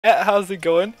Yeah, how's it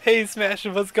going? Hey,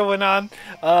 Smashin', what's going on?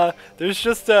 There's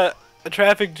just a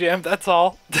traffic jam, that's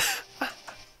all.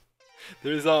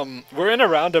 We're in a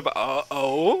roundabout.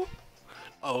 Oh?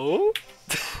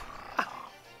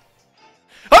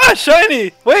 Ah,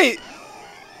 shiny! Wait!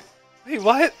 Wait,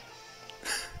 what?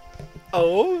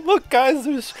 Oh, look,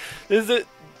 guys,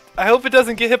 I hope it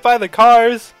doesn't get hit by the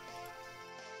cars.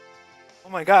 Oh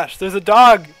my gosh, there's a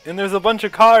dog, and there's a bunch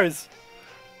of cars.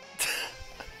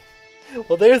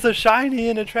 Well, there's a shiny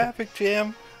in a traffic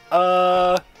jam.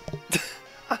 That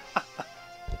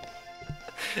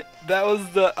was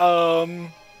the,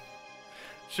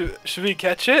 should we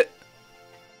catch it?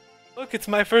 Look, it's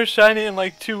my first shiny in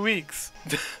like 2 weeks.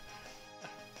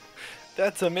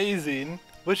 That's amazing.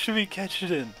 What should we catch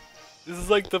it in? This is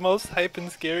like the most hype and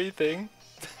scary thing.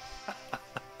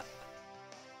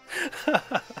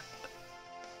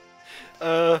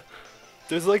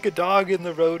 There's like a dog in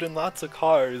the road and lots of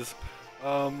cars.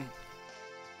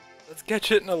 Let's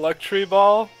catch it in a luxury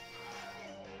ball.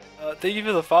 Thank you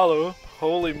for the follow.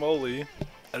 Holy moly.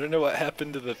 I don't know what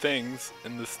happened to the things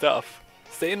and the stuff.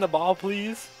 Stay in the ball,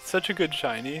 please. Such a good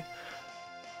shiny.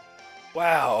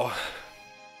 Wow.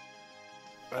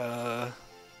 No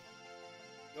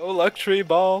luxury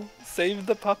ball. Save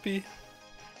the puppy.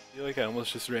 I feel like I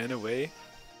almost just ran away.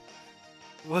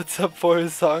 What's up for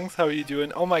his songs? How are you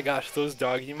doing? Oh my gosh, those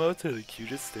dog emotes are the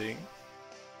cutest thing.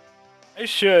 I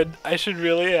should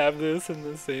really have this in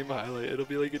the same highlight. It'll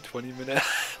be like a 20-minute.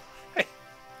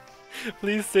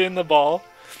 Please stay in the ball.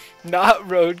 Not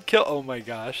roadkill. Oh my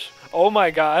gosh. Oh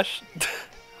my gosh.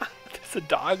 There's a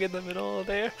dog in the middle of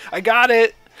there. I got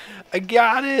it. I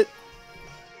got it.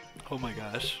 Oh my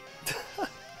gosh.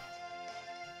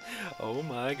 Oh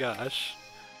my gosh.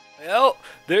 Well,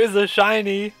 there's a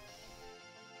shiny.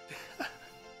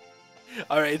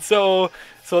 Alright, so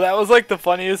that was like the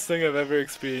funniest thing I've ever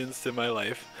experienced in my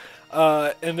life.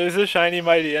 And there's a shiny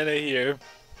Mightyena here.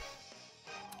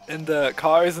 And the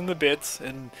cars and the bits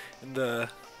and the...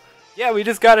 Yeah, we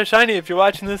just got a shiny. If you're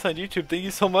watching this on YouTube, thank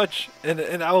you so much.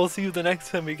 And I will see you the next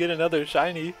time we get another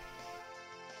shiny.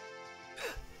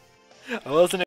 I wasn't